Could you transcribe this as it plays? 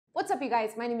What's up, you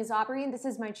guys? My name is Aubrey and this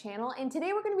is my channel, and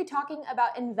today we're going to be talking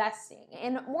about investing,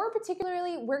 and more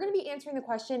particularly we're going to be answering the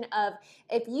question of,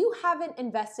 if you haven't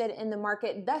invested in the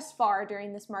market thus far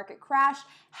during this market crash,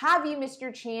 have you missed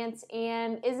your chance,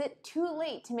 and is it too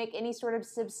late to make any sort of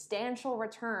substantial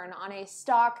return on a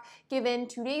stock given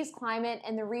today's climate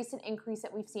and the recent increase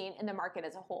that we've seen in the market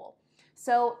as a whole?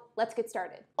 So let's get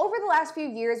started. Over the last few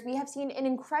years, we have seen an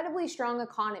incredibly strong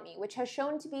economy, which has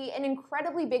shown to be an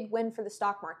incredibly big win for the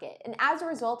stock market. And as a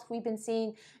result, we've been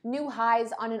seeing new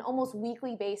highs on an almost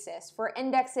weekly basis for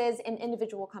indexes and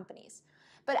individual companies.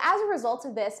 But as a result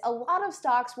of this, a lot of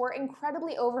stocks were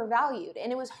incredibly overvalued,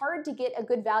 and it was hard to get a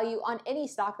good value on any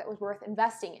stock that was worth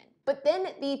investing in. But then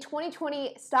the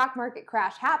 2020 stock market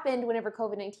crash happened whenever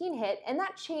COVID-19 hit, and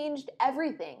that changed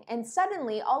everything. And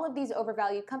suddenly, all of these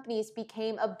overvalued companies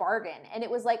became a bargain, and it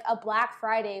was like a Black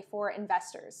Friday for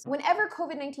investors. Whenever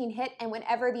COVID-19 hit and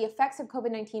whenever the effects of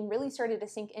COVID-19 really started to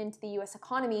sink into the US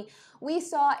economy, we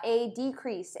saw a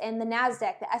decrease in the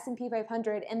NASDAQ, the S&P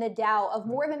 500, and the Dow of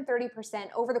more than 30%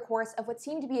 over the course of what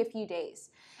seemed to be a few days.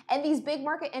 And these big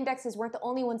market indexes weren't the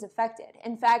only ones affected.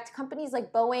 In fact, companies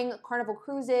like Boeing, Carnival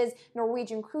Cruises,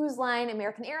 Norwegian Cruise Line,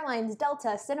 American Airlines,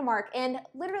 Delta, Cinemark, and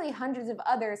literally hundreds of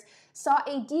others saw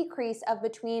a decrease of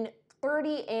between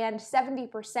 30 and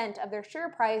 70% of their share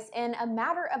price in a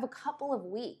matter of a couple of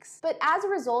weeks. But as a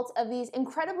result of these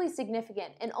incredibly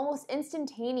significant and almost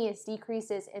instantaneous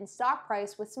decreases in stock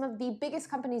price with some of the biggest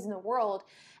companies in the world,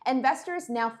 investors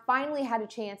now finally had a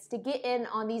chance to get in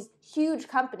on these huge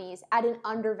companies at an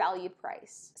undervalued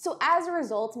price. So as a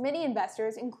result, many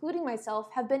investors, including myself,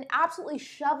 have been absolutely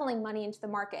shoveling money into the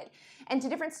market, and to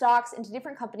different stocks and to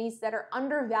different companies that are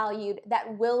undervalued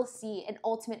that will see an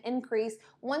ultimate increase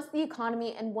once the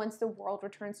economy and once the world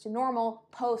returns to normal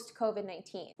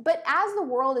post-COVID-19. But as the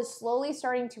world is slowly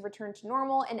starting to return to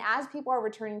normal, and as people are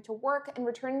returning to work and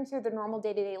returning to their normal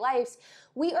day-to-day lives,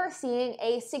 we are seeing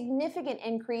a significant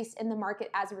increase in the market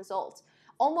as a result,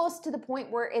 almost to the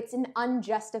point where it's an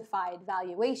unjustified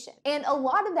valuation. And a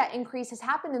lot of that increase has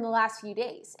happened in the last few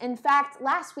days. In fact,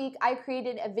 last week I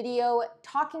created a video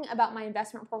talking about my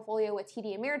investment portfolio with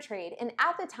TD Ameritrade, and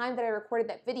at the time that I recorded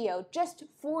that video, just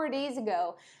 4 days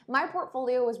ago, my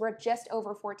portfolio was worth just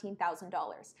over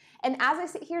 $14,000. And as I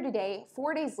sit here today,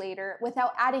 4 days later,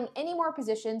 without adding any more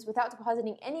positions, without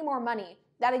depositing any more money,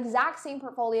 that exact same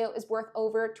portfolio is worth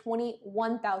over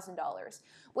 $21,000,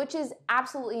 which is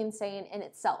absolutely insane in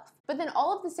itself. But then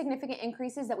all of the significant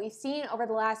increases that we've seen over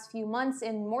the last few months,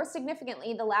 and more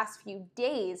significantly the last few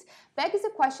days, begs the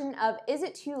question of, is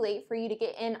it too late for you to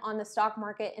get in on the stock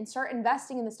market and start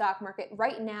investing in the stock market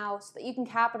right now so that you can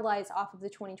capitalize off of the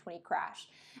 2020 crash?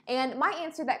 And my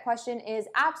answer to that question is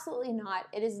absolutely not.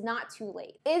 It is not too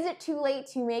late. Is it too late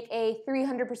to make a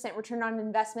 300% return on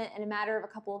investment in a matter of a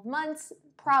couple of months?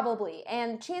 Probably.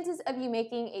 And chances of you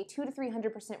making a 200 to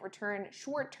 300% return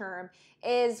short term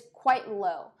is quite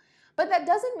low. But that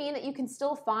doesn't mean that you can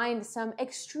still find some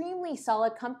extremely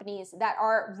solid companies that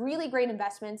are really great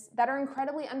investments that are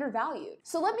incredibly undervalued.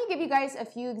 So let me give you guys a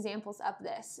few examples of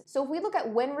this. So if we look at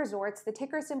Wynn Resorts, the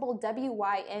ticker symbol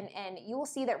WYNN, you will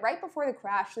see that right before the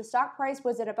crash, the stock price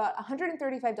was at about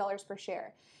 $135 per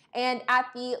share. And at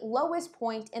the lowest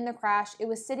point in the crash, it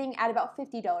was sitting at about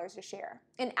 $50 a share.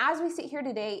 And as we sit here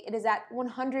today, it is at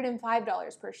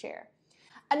 $105 per share.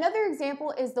 Another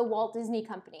example is the Walt Disney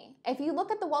Company. If you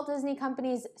look at the Walt Disney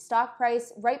Company's stock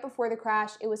price right before the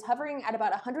crash, it was hovering at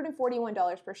about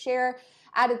 $141 per share.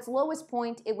 At its lowest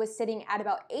point, it was sitting at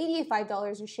about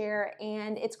 $85 a share,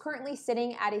 and it's currently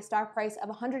sitting at a stock price of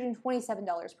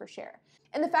 $127 per share.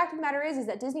 And the fact of the matter is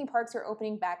that Disney parks are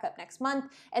opening back up next month,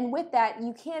 and with that,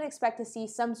 you can expect to see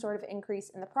some sort of increase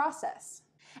in the process.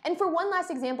 And for one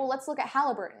last example, let's look at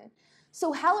Halliburton.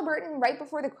 So Halliburton, right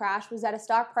before the crash, was at a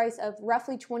stock price of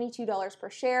roughly $22 per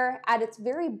share. At its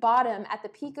very bottom, at the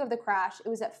peak of the crash, it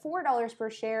was at $4 per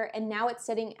share, and now it's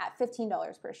sitting at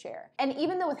 $15 per share. And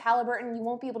even though with Halliburton, you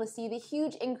won't be able to see the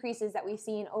huge increases that we've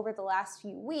seen over the last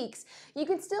few weeks, you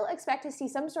can still expect to see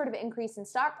some sort of increase in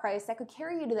stock price that could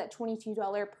carry you to that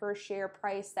 $22 per share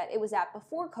price that it was at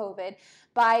before COVID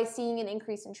by seeing an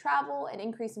increase in travel, an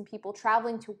increase in people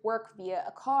traveling to work via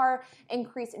a car,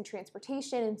 increase in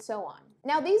transportation, and so on.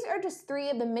 Now, these are just three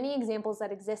of the many examples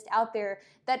that exist out there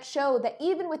that show that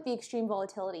even with the extreme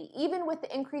volatility, even with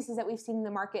the increases that we've seen in the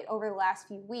market over the last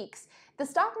few weeks, the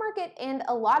stock market and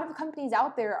a lot of companies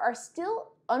out there are still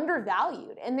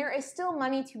undervalued, and there is still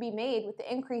money to be made with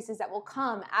the increases that will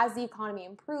come as the economy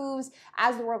improves,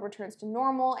 as the world returns to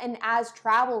normal, and as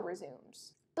travel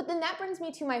resumes. But then that brings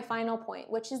me to my final point,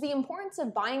 which is the importance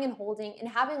of buying and holding and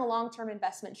having a long-term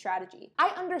investment strategy. I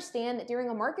understand that during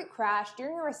a market crash,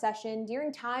 during a recession,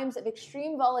 during times of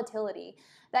extreme volatility,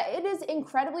 that it is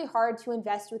incredibly hard to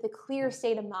invest with a clear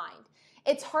state of mind.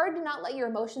 It's hard to not let your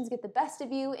emotions get the best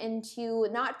of you and to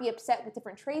not be upset with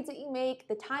different trades that you make,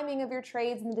 the timing of your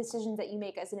trades, and the decisions that you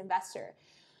make as an investor.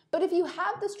 But if you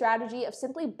have the strategy of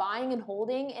simply buying and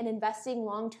holding and investing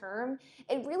long term,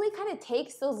 it really kind of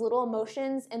takes those little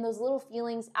emotions and those little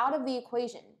feelings out of the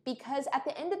equation. Because at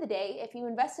the end of the day, if you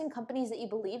invest in companies that you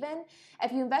believe in,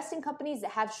 if you invest in companies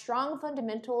that have strong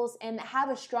fundamentals and that have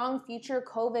a strong future,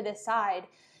 COVID aside,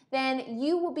 then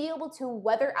you will be able to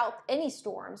weather out any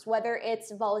storms, whether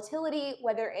it's volatility,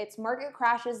 whether it's market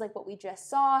crashes like what we just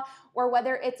saw, or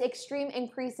whether it's extreme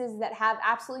increases that have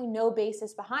absolutely no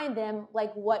basis behind them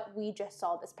like what we just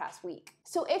saw this past week.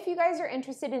 So if you guys are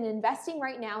interested in investing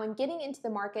right now and getting into the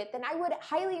market, then I would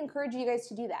highly encourage you guys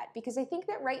to do that, because I think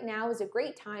that right now is a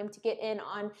great time to get in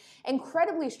on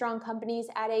incredibly strong companies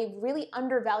at a really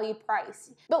undervalued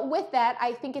price. But with that,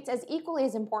 I think it's as equally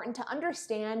as important to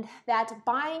understand that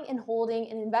buying and holding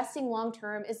and investing long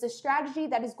term is the strategy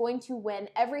that is going to win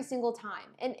every single time.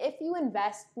 And if you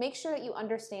invest, make sure that you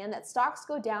understand that stocks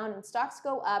go down and stocks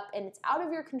go up and it's out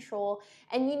of your control,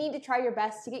 and you need to try your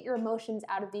best to get your emotions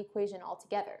out of the equation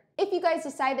altogether. If you guys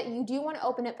decide that you do want to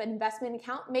open up an investment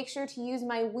account, make sure to use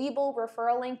my Webull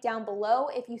referral link down below.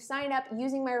 If you sign up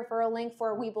using my referral link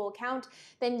for a Webull account,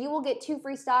 then you will get 2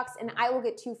 free stocks and I will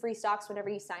get 2 free stocks whenever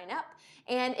you sign up.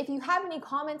 And if you have any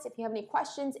comments, if you have any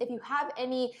questions, if you have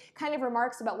any kind of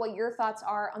remarks about what your thoughts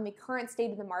are on the current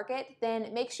state of the market,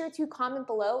 then make sure to comment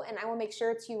below and I will make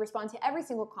sure to respond to every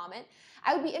single comment.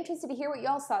 I would be interested to hear what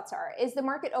y'all's thoughts are. Is the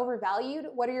market overvalued?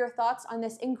 What are your thoughts on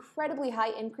this incredibly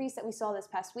high increase that we saw this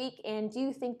past week? And do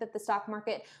you think that the stock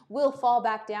market will fall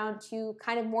back down to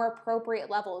kind of more appropriate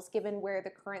levels given where the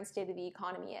current state of the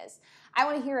economy is? I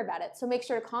want to hear about it, so make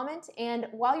sure to comment. And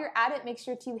while you're at it, make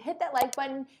sure to hit that like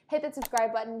button, hit that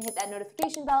subscribe button, hit that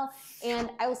notification bell,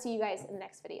 and I will see you guys in the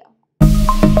next video.